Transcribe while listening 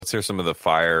Let's hear some of the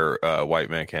fire. White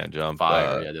Man Can't Jump.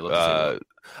 Fire. Yeah, they love to say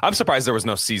I'm surprised there was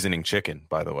no seasoning chicken.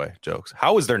 By the way, jokes.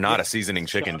 How is there not a seasoning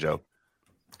chicken joke?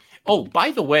 Oh,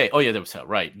 by the way, there was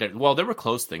right. There were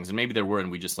close things, and maybe there were, and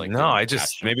we just like no. I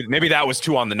just maybe that was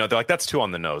too on the nose. They're like, that's too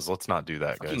on the nose. Let's not do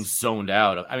that, fucking guys. Zoned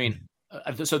out. I mean,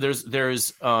 so there's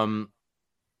the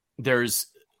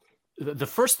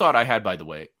first thought I had, by the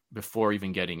way, before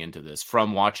even getting into this,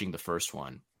 from watching the first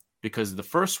one, because the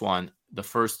first one,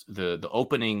 the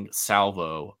opening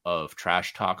salvo of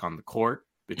trash talk on the court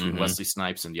between Wesley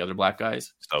Snipes and the other black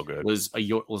guys, so good, was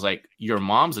like, your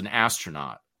mom's an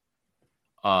astronaut.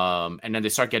 And then they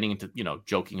start getting into,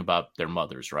 joking about their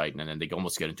mothers, right? And then they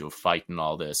almost get into a fight and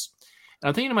all this. And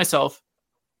I'm thinking to myself,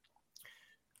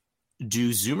 do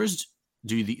these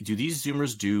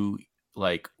Zoomers do,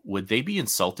 like, would they be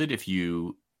insulted if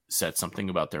you said something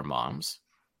about their moms?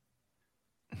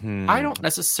 I don't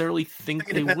necessarily think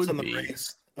they would on be. The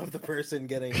race of the person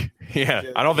getting. Yeah,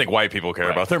 I don't think white people care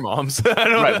about their moms.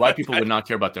 Right, white people would not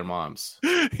care about their moms.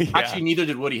 Yeah. Actually, neither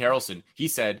did Woody Harrelson. He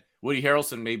said Woody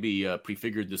Harrelson maybe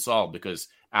prefigured this all, because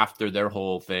after their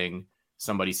whole thing,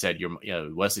 somebody said,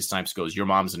 Wesley Snipes goes, "Your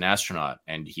mom's an astronaut,"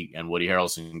 and Woody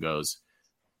Harrelson goes,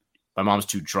 "My mom's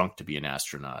too drunk to be an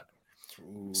astronaut."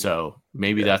 Ooh. So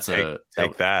maybe that's take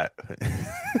that.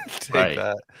 Take right.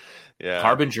 that. Yeah.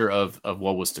 Harbinger of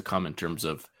what was to come in terms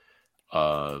of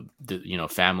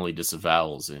family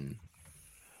disavowals in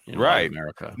right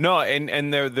America. No,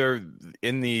 and they're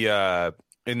in the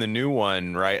new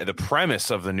one, right? The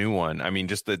premise of the new one, I mean,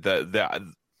 just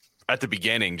the at the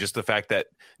beginning, just the fact that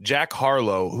Jack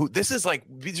Harlow, these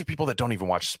are people that don't even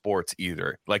watch sports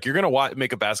either. Like, you're gonna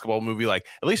make a basketball movie, like,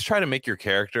 at least try to make your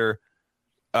character.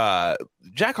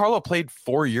 Jack Harlow played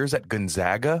 4 years at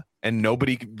Gonzaga, and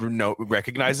nobody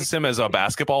recognizes him as a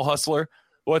basketball hustler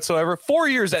whatsoever. 4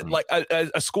 years at like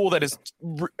a school that is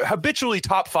habitually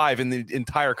top 5 in the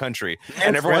entire country,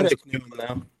 and everyone's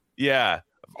now. Yeah.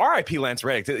 R.I.P. Lance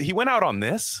Reddick. He went out on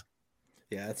this.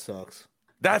 Yeah, it sucks.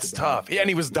 That's tough. Yeah, and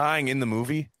he was dying in the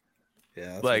movie.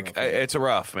 Yeah, it's a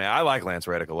rough, man. I like Lance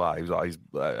Reddick a lot. I'm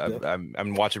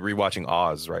rewatching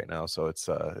Oz right now, so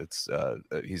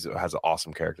he has an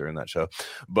awesome character in that show.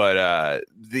 But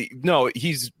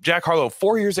he's Jack Harlow,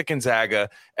 4 years at Gonzaga,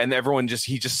 and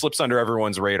he just slips under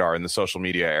everyone's radar in the social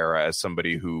media era as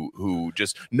somebody who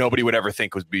just nobody would ever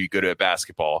think would be good at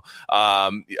basketball.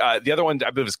 The other one,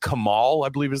 I believe, is Kamal. I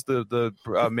believe is the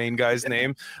main guy's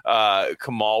name.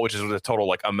 Kamal, which is a total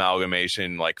like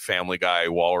amalgamation, like Family Guy,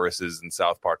 walruses, in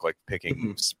South Park, like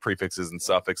picking prefixes and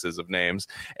suffixes of names.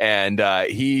 And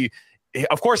he,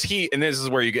 of course, and this is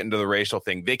where you get into the racial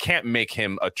thing, they can't make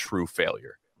him a true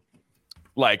failure,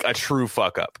 like a true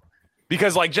fuck up,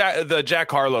 because like the Jack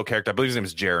Harlow character, I believe his name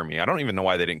is Jeremy. I don't even know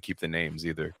why they didn't keep the names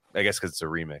either. I guess because it's a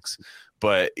remix.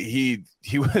 But he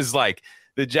was like,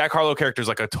 the Jack Harlow character is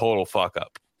like a total fuck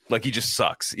up. Like, he just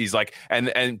sucks. He's like,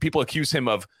 and people accuse him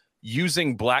of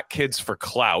using black kids for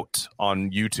clout on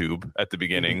YouTube at the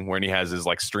beginning, when he has his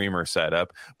like streamer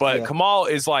setup. But Kamal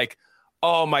is like,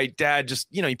 oh, my dad just,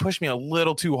 he pushed me a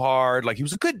little too hard. Like, he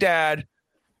was a good dad,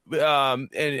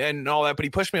 and all that, but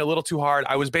he pushed me a little too hard.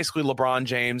 I was basically LeBron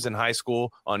James in high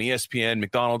school on ESPN,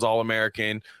 McDonald's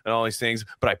All-American, and all these things.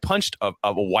 But I punched a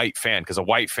white fan because a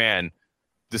white fan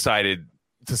decided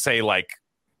to say, like,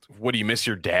 what, do you miss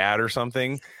your dad or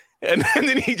something? And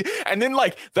then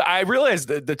I realized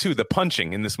the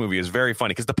punching in this movie is very funny,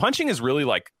 because the punching is really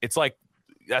like, it's like,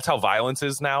 that's how violence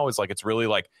is now. It's like, it's really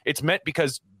like, it's meant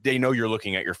because they know you're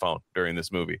looking at your phone during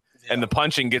this movie, and the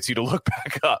punching gets you to look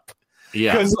back up.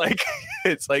 Yeah, because like,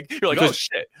 it's like, you're like, oh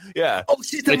shit, yeah, oh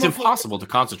shit, it's impossible to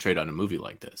concentrate on a movie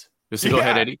like this. Go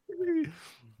ahead, Eddie.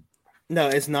 No,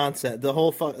 it's nonsense. The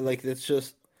whole like, it's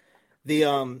just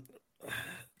the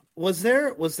was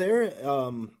there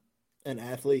an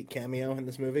athlete cameo in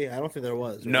this movie? I don't think there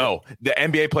was. Right? No, the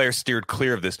NBA players steered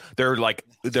clear of this. There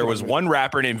was one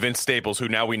rapper named Vince Staples, who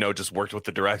now we know just worked with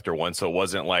the director once, so it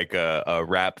wasn't like a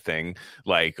rap thing.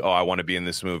 Like, oh, I want to be in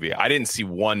this movie. I didn't see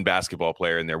one basketball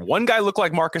player in there. One guy looked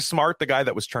like Marcus Smart, the guy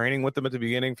that was training with them at the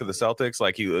beginning for the Celtics.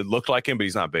 Like, he looked like him, but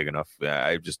he's not big enough.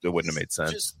 It wouldn't have made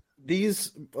sense. Just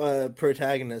these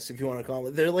protagonists, if you want to call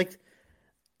it, they're like,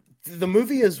 the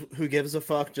movie is who gives a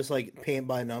fuck, just like paint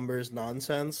by numbers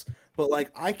nonsense. But like,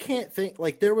 I can't think,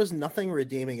 like, there was nothing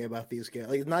redeeming about these guys.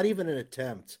 Like, not even an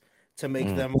attempt to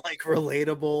make them like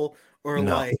relatable or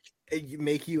like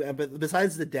make you empathize.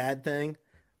 Besides the dad thing.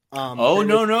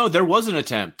 No, there was an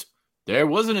attempt.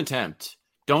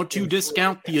 Don't you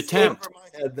discount the attempt? Over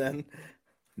my head, then.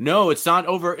 No, it's not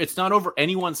over. It's not over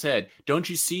anyone's head. Don't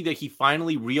you see that he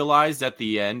finally realized at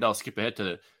the end? I'll skip ahead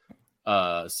to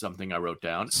something I wrote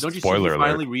down. Don't you see he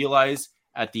finally realized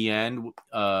at the end,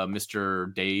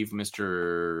 Mr. Dave,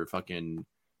 Mr. fucking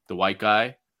the white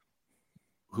guy,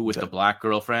 who with the black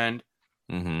girlfriend.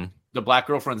 Mm-hmm. The black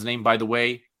girlfriend's name, by the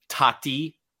way,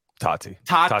 Tatiana,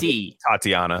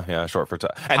 yeah, short for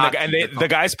the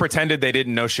guys pretended they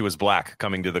didn't know she was black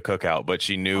coming to the cookout, but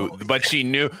she knew,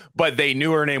 but they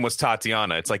knew her name was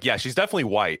Tatiana. It's like, yeah, she's definitely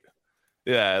white.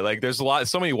 Yeah, like there's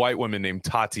so many white women named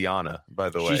Tatiana, by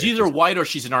the way. She's either white or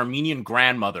she's an Armenian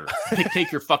grandmother.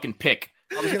 Take your fucking pick.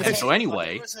 So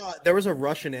anyway, there was a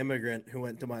Russian immigrant who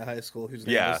went to my high school whose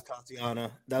name was Tatiana.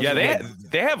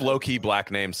 They have low key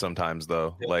black names sometimes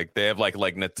though. Yeah. Like they have like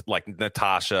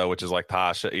Natasha, which is like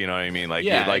Tasha. You know what I mean? Like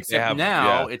like they have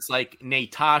now. It's like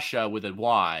Natasha with a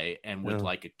Y and with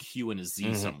like a Q and a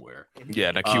Z somewhere. Yeah,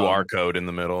 and a QR code in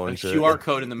the middle and shit. QR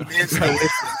code in the middle.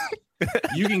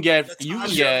 You can get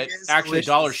actually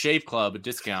Dollar Shave Club a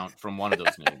discount from one of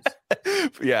those names.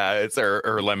 Yeah, it's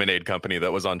her lemonade company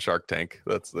that was on Shark Tank.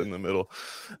 That's in the middle.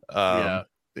 Yeah,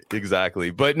 exactly.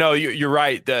 But no, you're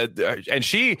right. And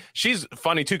she's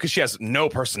funny too because she has no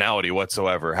personality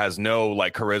whatsoever. Has no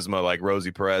like charisma like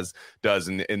Rosie Perez does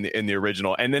in the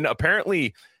original. And then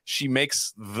apparently she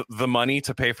makes the money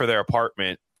to pay for their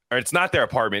apartment. Or it's not their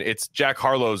apartment. It's Jack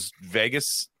Harlow's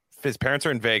Vegas. His parents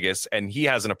are in Vegas and he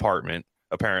has an apartment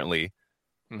apparently.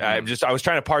 Mm-hmm. I was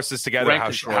trying to parse this together.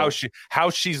 How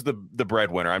she's the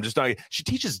breadwinner. I'm just not. She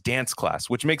teaches dance class,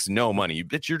 which makes no money.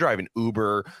 Bitch, you're driving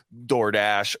Uber,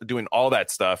 DoorDash, doing all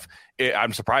that stuff.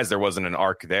 I'm surprised there wasn't an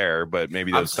arc there, but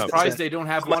maybe I'm surprised they don't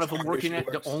have one of them working at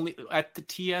the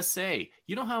TSA.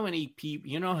 You know how many people?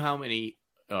 You know how many?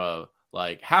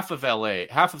 Like half of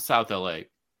South LA.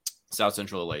 South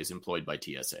Central LA is employed by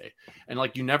TSA, and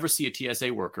like you never see a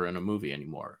TSA worker in a movie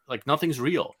anymore. Like nothing's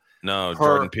real. No,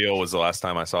 Jordan Peele was the last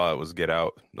time I saw it. Was Get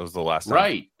Out. That was the last time.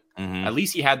 Right. Mm-hmm. At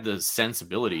least he had the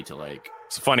sensibility to like.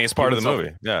 It's the funniest part of the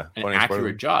movie. Yeah, an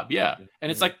accurate job. Yeah, and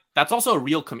it's like that's also a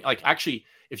real like actually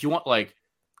if you want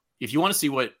to see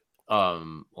what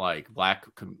like black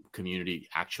community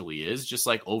actually is, just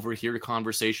like overhear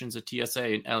conversations at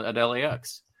TSA at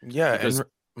LAX. Yeah, because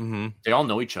they all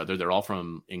know each other. They're all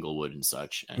from Inglewood and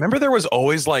such. And remember, there was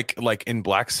always like in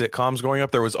black sitcoms growing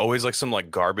up, there was always like some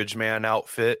like garbage man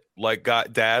outfit, like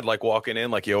got dad like walking in,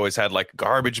 like he always had like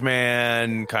garbage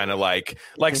man, kind of like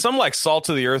some like salt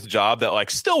of the earth job that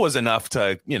like still was enough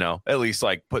to, you know, at least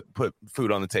like put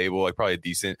food on the table, like probably a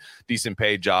decent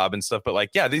paid job and stuff. But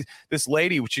like, yeah, this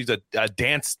lady, she's a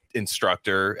dance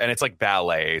instructor and it's like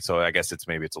ballet, so I guess it's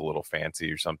a little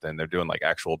fancy or something. They're doing like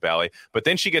actual ballet, but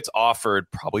then she gets offered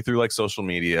probably through like social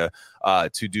media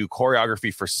to do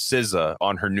choreography for SZA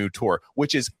on her new tour,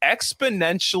 which is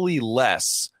exponentially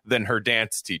less than her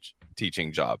dance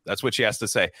teaching job. That's what she has to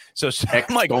say. So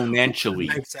I'm like, exponentially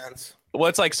makes sense. Well,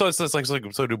 it's like so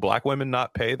do black women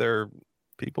not pay their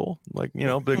people, like, you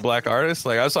know, big black artists?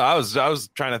 Like I was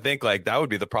trying to think like that would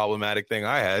be the problematic thing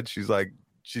I had. She's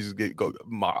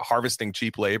harvesting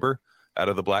cheap labor out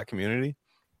of the black community.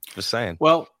 Just saying.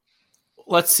 Well,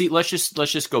 let's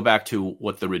just go back to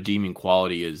what the redeeming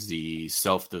quality is: the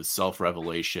self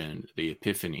revelation, the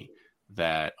epiphany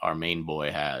that our main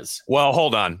boy has. Well,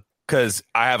 hold on, because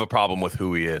I have a problem with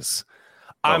who he is.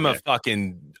 Okay. I'm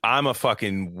a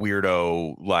fucking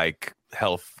weirdo, like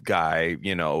health guy,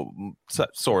 you know,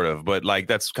 sort of, but like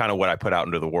that's kind of what I put out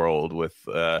into the world with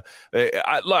my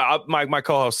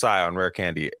co-host Sai on Rare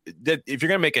Candy. If you're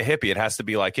gonna make a hippie, it has to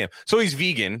be like him. So he's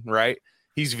vegan, right?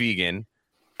 He's vegan.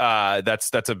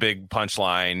 That's a big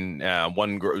punchline.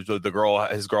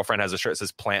 His girlfriend has a shirt that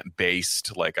says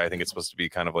plant-based. Like, I think it's supposed to be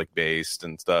kind of like based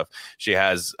and stuff. She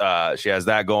has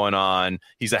that going on.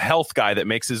 He's a health guy that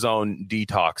makes his own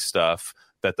detox stuff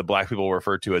that the black people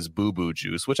refer to as boo-boo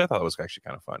juice, which I thought was actually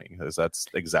kind of funny because that's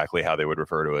exactly how they would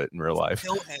refer to it in real life.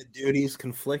 Pillhead, dude, he's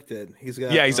conflicted. He's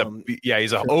got he's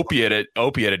a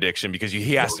opiate addiction because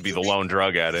he has to be the lone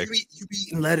drug addict. You be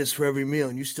eating lettuce for every meal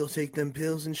and you still take them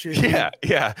pills and shit.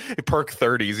 Yeah. Perk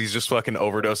 30s. He's just fucking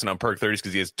overdosing on Perk 30s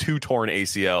because he has 2 torn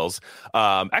ACLs.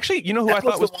 Actually, you know who I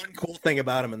thought was the one cool thing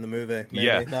about him in the movie.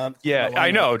 Maybe. I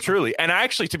know, truly. And I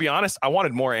actually, to be honest, I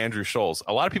wanted more Andrew Scholes.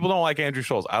 A lot of people don't like Andrew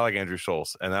Scholes. I like Andrew Scholes.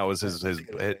 And that was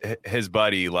his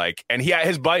buddy, like, and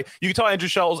his buddy. You can tell Andrew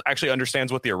Scholes actually understands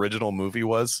what the original movie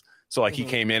was. So like he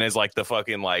came in as like the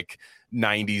fucking like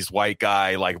 90s white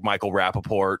guy, like Michael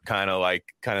Rappaport kind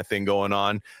of thing going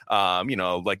on. You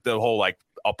know, like the whole like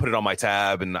I'll put it on my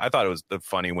tab, and I thought it was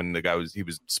funny when the guy was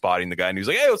spotting the guy and he was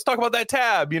like, hey, let's talk about that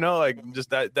tab. You know, like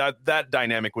just that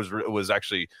dynamic was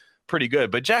actually pretty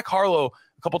good. But Jack Harlow,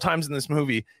 a couple times in this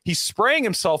movie, he's spraying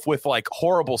himself with like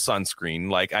horrible sunscreen.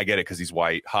 Like, I get it because he's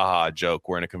white. Haha, joke.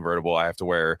 We're in a convertible. I have to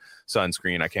wear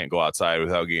sunscreen. I can't go outside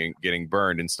without getting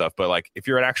burned and stuff. But like, if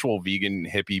you're an actual vegan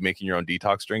hippie making your own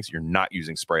detox drinks, you're not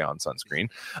using spray on sunscreen.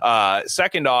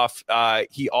 Second off,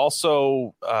 he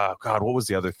also, God, what was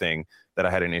the other thing that I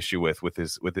had an issue with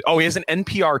his? Oh, he has an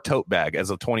NPR tote bag as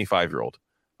a 25-year-old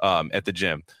at the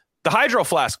gym. The Hydro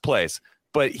Flask plays,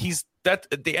 but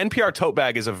the NPR tote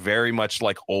bag is a very much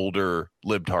like older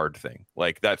libtard thing.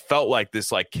 Like, that felt like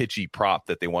this like kitschy prop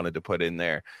that they wanted to put in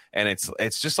there. And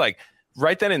it's just like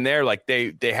right then and there, like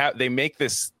they make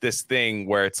this thing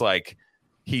where it's like,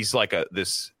 he's like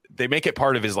they make it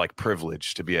part of his like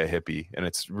privilege to be a hippie. And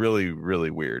it's really, really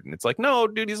weird. And it's like, no,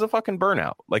 dude, he's a fucking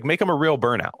burnout. Like, make him a real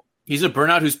burnout. He's a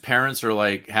burnout whose parents are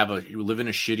like, live in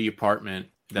a shitty apartment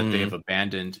that they have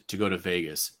abandoned to go to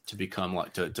Vegas to become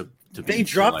like, they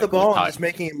dropped the ball on just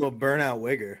making him a burnout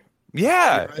wigger.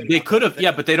 Yeah, they could have.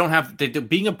 Yeah, but they don't have.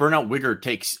 Being a burnout wigger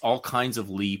takes all kinds of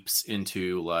leaps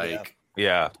into like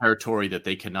territory that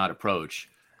they cannot approach.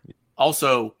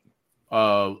 Also,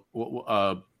 having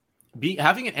an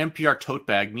NPR tote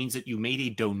bag means that you made a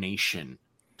donation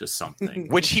to something,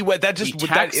 which that is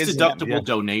deductible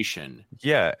donation.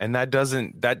 Yeah, and that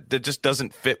just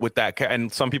doesn't fit with that.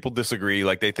 And some people disagree.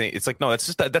 Like, they think it's like, no,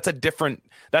 that's a different.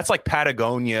 That's like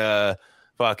Patagonia,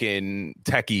 fucking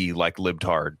techie, like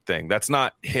libtard thing. That's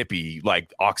not hippie,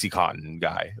 like OxyContin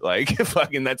guy. Like,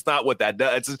 fucking, that's not what that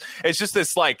does. It's just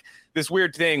this like this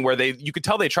weird thing where you could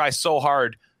tell they try so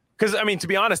hard. Because, I mean, to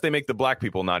be honest, they make the black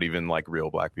people not even like real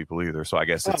black people either. So I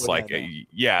guess it's so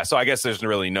I guess there's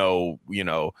really no,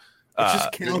 it's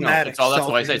just that's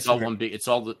why I say it's all one big. It's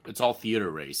all theater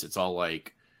race. It's all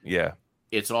like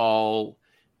it's all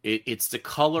it's the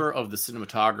color of the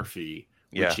cinematography,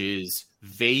 which is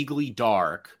vaguely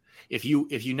dark. If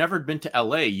you never been to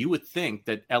LA, you would think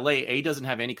that LA doesn't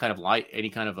have any kind of light,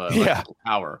 any kind of electrical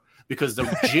power. Because the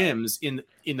gyms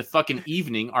in the fucking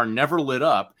evening are never lit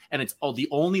up, and it's the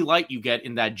only light you get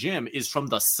in that gym is from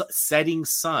the setting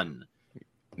sun.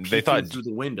 They thought through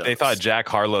the windows. They thought Jack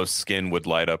Harlow's skin would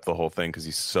light up the whole thing because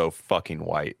he's so fucking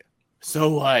white. So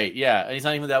white, yeah, and he's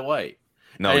not even that white.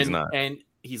 No, he's not. And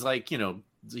he's like,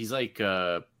 he's like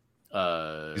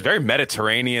he's very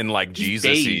Mediterranean, like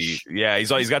Jesus-y. Yeah,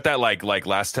 he's got that like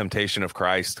Last Temptation of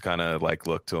Christ kind of like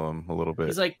look to him a little bit.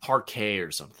 He's like parquet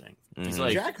or something. He's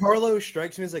like, Jack Harlow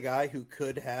strikes me as a guy who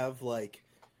could have like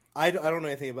I don't know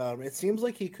anything about him. It seems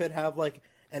like he could have like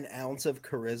an ounce of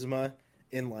charisma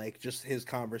in like just his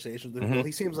conversations with people.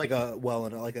 He seems like a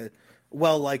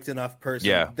well-liked enough person.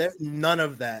 Yeah. None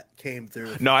of that came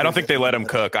through. No, I don't think they let him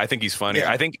cook. I think he's funny. Yeah.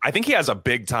 I think he has a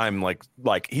big time like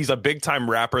he's a big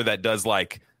time rapper that does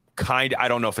like I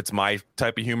don't know if it's my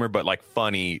type of humor, but like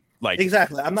funny, like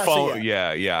exactly. I'm not saying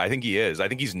yeah. I think he is. I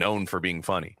think he's known for being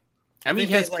funny. I mean,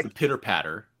 he has like the pitter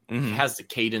patter. He has the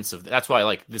cadence of that's why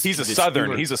like this. He's a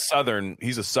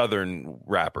southern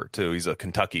rapper too. He's a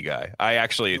Kentucky guy.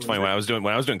 It's funny when I was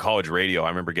doing college radio, I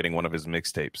remember getting one of his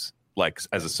mixtapes like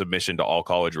as a submission to All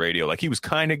College Radio. Like, he was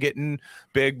kind of getting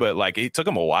big, but like it took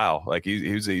him a while. Like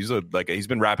he's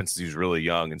been rapping since he was really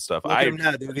young and stuff. Look at him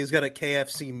now, dude. He's got a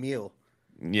KFC meal.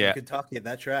 Yeah, Kentucky,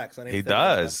 that tracks. He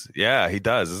does. Yeah, he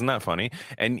does. Isn't that funny?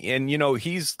 And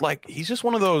he's just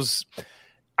one of those.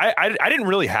 I didn't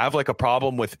really have like a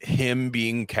problem with him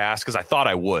being cast because I thought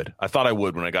I would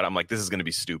when I got. I'm like, this is going to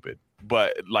be stupid,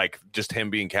 but like just him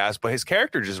being cast. But his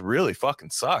character just really fucking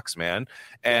sucks, man.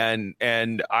 And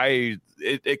Woody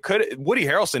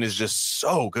Harrelson is just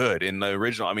so good in the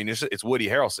original. I mean, it's Woody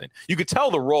Harrelson. You could tell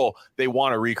the role they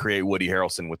want to recreate Woody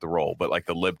Harrelson with the role, but like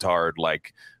the libtard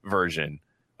like version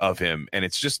of him, and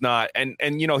it's just not. And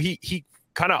he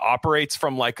kind of operates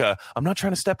from like I'm not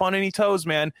trying to step on any toes,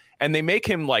 man. And they make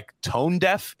him like tone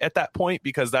deaf at that point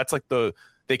because that's like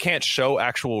they can't show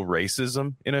actual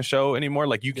racism in a show anymore.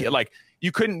 Like you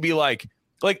couldn't be like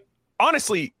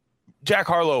honestly, Jack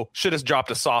Harlow should have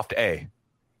dropped a soft A,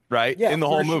 right? Yeah, in the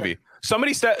whole sure. movie.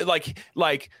 Somebody said like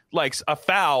a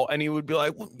foul, and he would be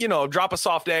like, drop a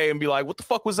soft A and be like, what the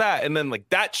fuck was that? And then like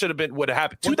that should have been what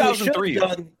happened. 2003.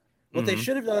 What they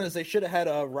should have done is they should have had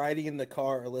riding in the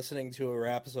car or listening to a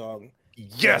rap song.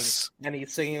 Yes. And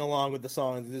he's singing along with the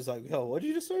song. And he's like, "Yo, what did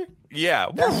you just say?" Yeah.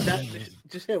 That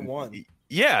just hit one.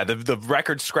 Yeah. The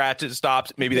record scratches,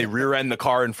 stops. Maybe they rear end the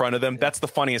car in front of them. Yeah. That's the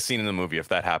funniest scene in the movie if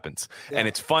that happens. Yeah. And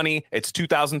it's funny. It's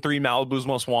 2003 Malibu's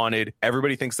Most Wanted.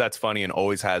 Everybody thinks that's funny and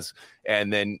always has.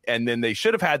 And then they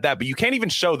should have had that. But you can't even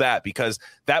show that because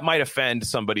that might offend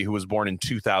somebody who was born in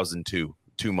 2002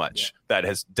 too much. Yeah. That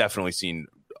has definitely seen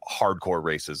hardcore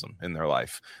racism in their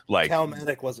life. Like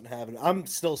Calmatic wasn't having it. I'm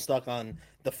still stuck on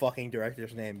the fucking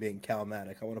director's name being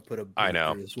Calmatic. I want to put a I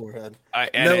know through his forehead.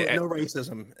 no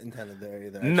Racism intended there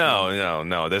either.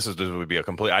 No. This would be a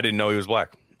complete. I didn't know he was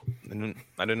black. I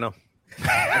didn't know.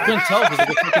 I couldn't tell because of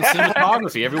the fucking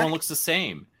cinematography. Everyone looks the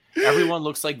same. Everyone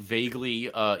looks like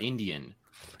vaguely Indian.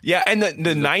 Yeah, and the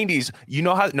 90s,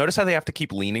 notice how they have to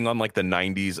keep leaning on like the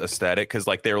 90s aesthetic, because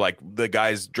like they're like the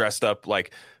guys dressed up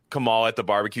like Kamal at the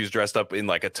barbecues dressed up in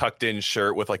like a tucked in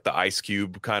shirt with like the Ice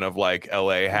Cube kind of like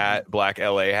LA hat, black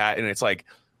LA hat. And it's like,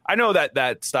 I know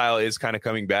that style is kind of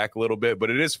coming back a little bit,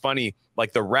 but it is funny.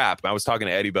 Like the rap, I was talking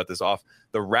to Eddie about this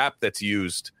the rap that's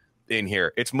used in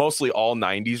here, it's mostly all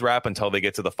 90s rap until they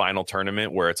get to the final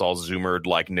tournament where it's all zoomered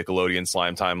like Nickelodeon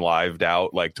Slime Time lived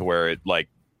out, like to where it like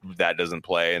that doesn't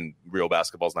play, and real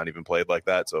basketball's not even played like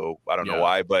that. So I don't know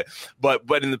why, but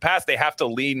in the past they have to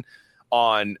lean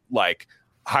on like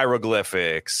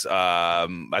hieroglyphics. I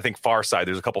think Far Side.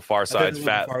 There's a couple Far Sides.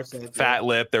 Fat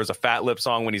Lip. There's a Fat Lip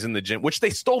song when he's in the gym, which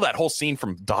they stole that whole scene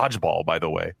from Dodgeball, by the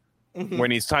way. When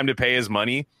he's time to pay his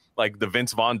money, like the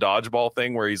Vince Vaughn Dodgeball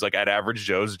thing, where he's like at Average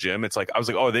Joe's gym. It's like I was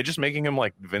like, oh, are they just making him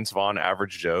like Vince Vaughn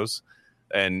Average Joe's?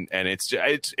 And it's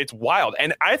wild.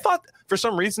 And I thought for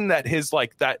some reason that his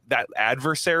like that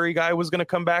adversary guy was going to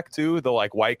come back too, the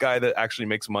like white guy that actually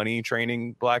makes money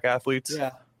training black athletes.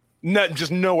 Yeah,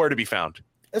 just nowhere to be found.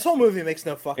 This whole movie makes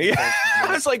no fucking sense.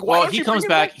 It's like, well, he comes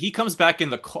back. He comes back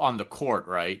on the court,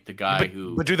 right? The guy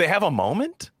But do they have a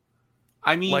moment?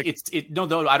 I mean, like,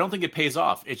 no. I don't think it pays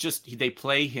off. It's just they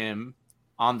play him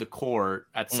on the court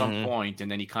at some point,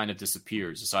 and then he kind of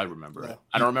disappears. As I remember,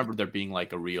 I don't remember there being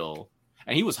like a real.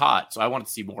 And he was hot, so I wanted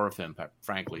to see more of him.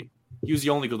 Frankly, he was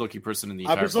the only good-looking person in the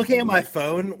entire. I was looking at my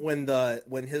phone when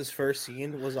his first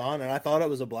scene was on, and I thought it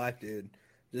was a black dude,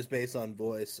 just based on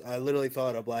voice. I literally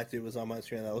thought a black dude was on my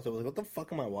screen. I was like, "What the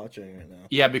fuck am I watching right now?"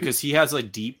 Yeah, because he had a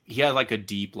deep,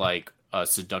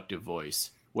 seductive voice,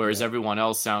 whereas everyone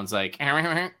else sounds like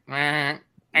and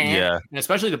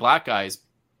especially the black guys.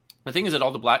 The thing is that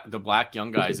all the black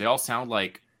young guys, they all sound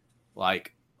like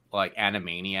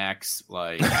Animaniacs,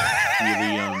 like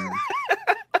really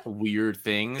weird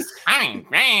things.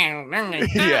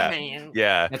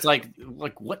 Yeah. It's like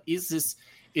what is this?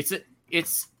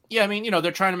 I mean,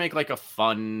 they're trying to make like a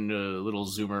fun little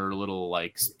Zoomer, little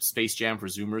like Space Jam for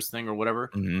Zoomers thing or whatever.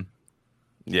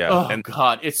 Yeah. Oh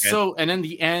God, and in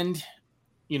the end,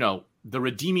 the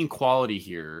redeeming quality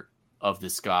here of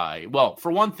this guy. Well,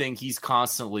 for one thing, he's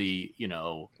constantly,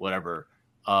 whatever.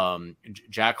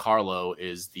 Jack Harlow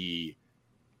is the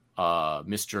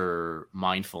Mr.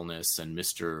 Mindfulness and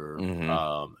Mr.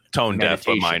 Tone deaf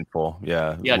but mindful.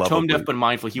 Yeah, tone deaf but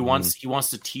mindful. He wants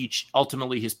to teach.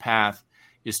 Ultimately, his path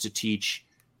is to teach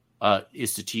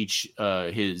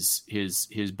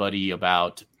his buddy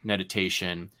about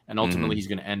meditation, and ultimately he's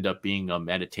going to end up being a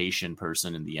meditation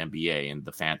person in the NBA and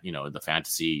the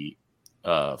fantasy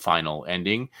final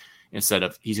ending. Instead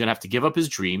of, he's going to have to give up his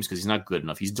dreams because he's not good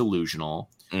enough. He's delusional.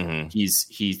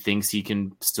 He thinks he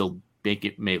can still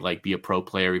be a pro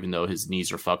player even though his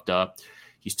knees are fucked up.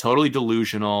 He's totally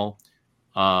delusional.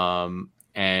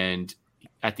 And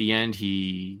at the end,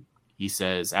 he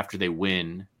says after they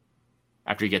win,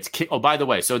 after he gets kicked. Oh, by the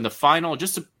way, so in the final,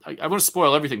 I want to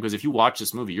spoil everything because if you watch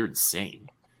this movie, you're insane.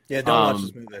 Yeah, don't watch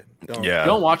this movie.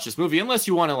 Don't watch this movie unless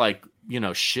you want to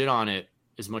shit on it.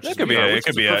 As much as it could be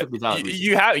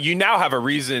you now have a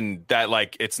reason that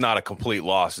like it's not a complete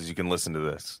loss as you can listen to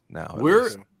this now. We're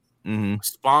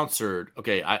sponsored.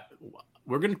 Okay,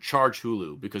 we're going to charge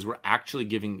Hulu because we're actually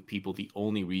giving people the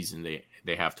only reason they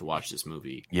have to watch this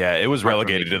movie. Yeah, it was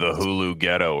relegated to the Hulu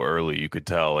ghetto early. You could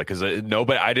tell, like, because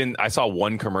I saw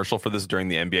one commercial for this during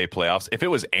the NBA playoffs. If it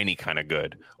was any kind of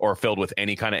good or filled with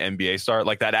any kind of NBA star,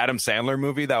 like that Adam Sandler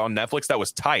movie that on Netflix that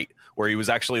was tight, where he was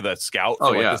actually the scout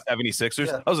for the 76ers.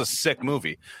 Yeah. That was a sick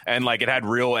movie, and like it had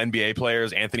real NBA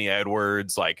players, Anthony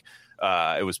Edwards, like.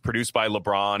 It was produced by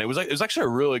LeBron. It was actually a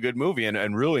really good movie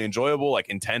and really enjoyable, like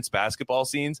intense basketball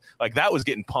scenes. Like that was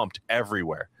getting pumped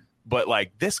everywhere. But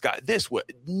like this was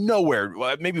nowhere.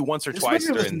 Maybe once or twice. This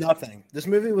movie was nothing. This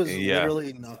movie was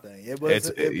literally nothing. It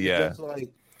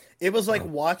was like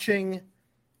watching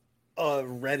a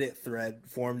Reddit thread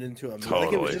formed into a movie. Totally.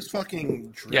 Like it was just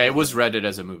fucking. Yeah, it was Reddit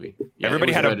as a movie. Yeah,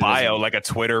 everybody had a bio, like a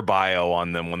Twitter bio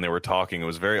on them when they were talking. It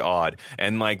was very odd.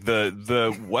 And like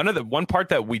the one part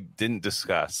that we didn't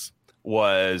discuss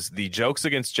was the jokes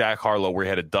against Jack Harlow, where he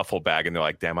had a duffel bag, and they're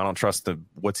like, "Damn, I don't trust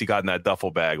what's he got in that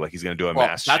duffel bag? Like he's gonna do a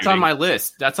mass shooting." That's on my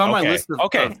list. That's on my list.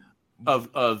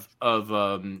 Of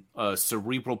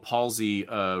cerebral palsy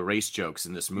race jokes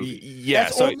in this movie. Yeah,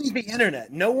 that's only the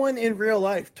internet. No one in real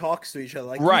life talks to each other.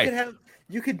 Like, right.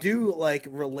 you could do like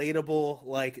relatable,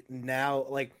 like now,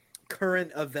 like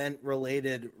current event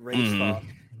related race talk.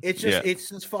 It's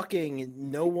just fucking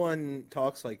no one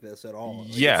talks like this at all.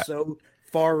 Like, it's so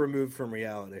far removed from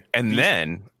reality. And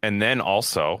then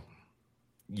also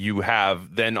you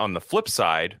have then on the flip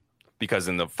side, because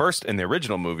in the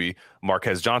original movie,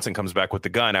 Marquez Johnson comes back with the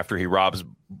gun after he robs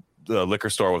the liquor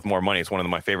store with more money. It's one of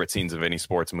my favorite scenes of any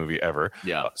sports movie ever.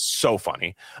 Yeah. So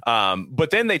funny.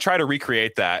 But then they try to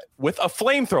recreate that with a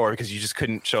flamethrower because you just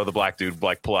couldn't show the black dude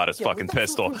pull out his fucking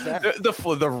pistol.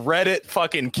 The Reddit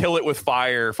fucking kill it with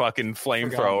fire fucking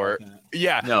flamethrower.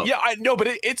 Yeah. No. Yeah, I know, but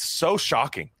it's so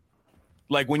shocking.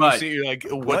 Like when you see like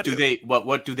what do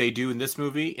they do in this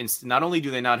movie? Not only do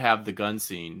they not have the gun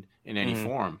scene in any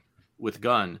form with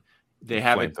gun, they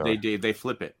have it. They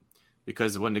flip it,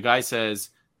 because when the guy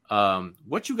says,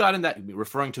 "What you got in that?"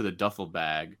 referring to the duffel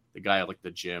bag, the guy at like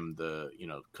the gym, the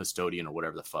custodian or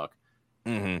whatever the fuck.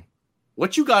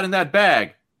 What you got in that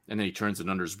bag? And then he turns and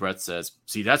under his breath says,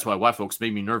 "See, that's why white folks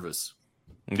make me nervous."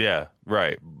 Yeah,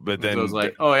 right. But then it was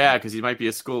like, oh yeah, because he might be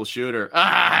a school shooter.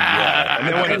 Yeah. And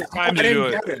then when it's time to do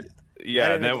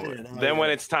it, then when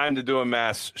it's time to do a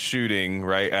mass shooting,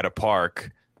 right, at a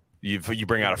park, you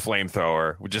bring out a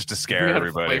flamethrower just to scare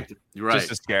everybody. Right. Just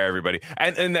to scare everybody.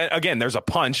 And then again, there's a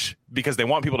punch because they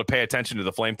want people to pay attention to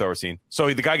the flamethrower scene.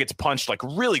 So the guy gets punched like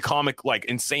really comic, like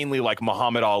insanely like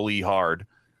Muhammad Ali hard,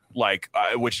 like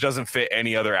which doesn't fit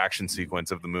any other action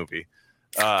sequence of the movie.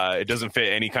 It doesn't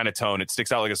fit any kind of tone. It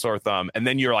sticks out like a sore thumb. And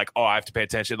then you're like, oh, I have to pay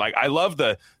attention. Like I love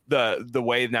the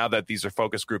way now that these are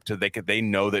focus group they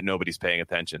know that nobody's paying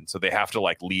attention. So they have to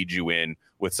like lead you in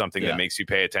with something that makes you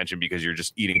pay attention because you're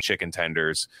just eating chicken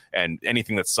tenders and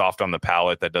anything that's soft on the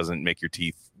palate that doesn't make your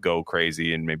teeth go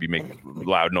crazy and maybe make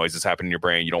loud noises happen in your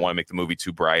brain. You don't want to make the movie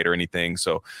too bright or anything.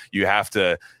 So you have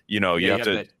to, you have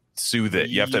to soothe it.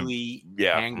 You have to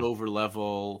hangover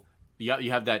level.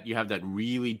 You have that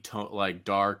really like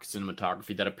dark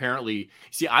cinematography that apparently.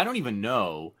 See, I don't even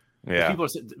know. Yeah,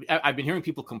 I've been hearing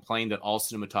people complain that all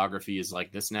cinematography is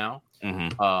like this now.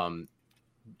 So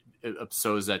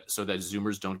that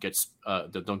Zoomers don't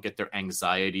get their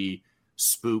anxiety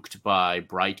spooked by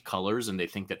bright colors, and they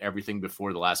think that everything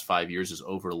before the last 5 years is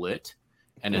overlit,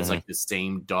 and it's like the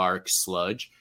same dark sludge.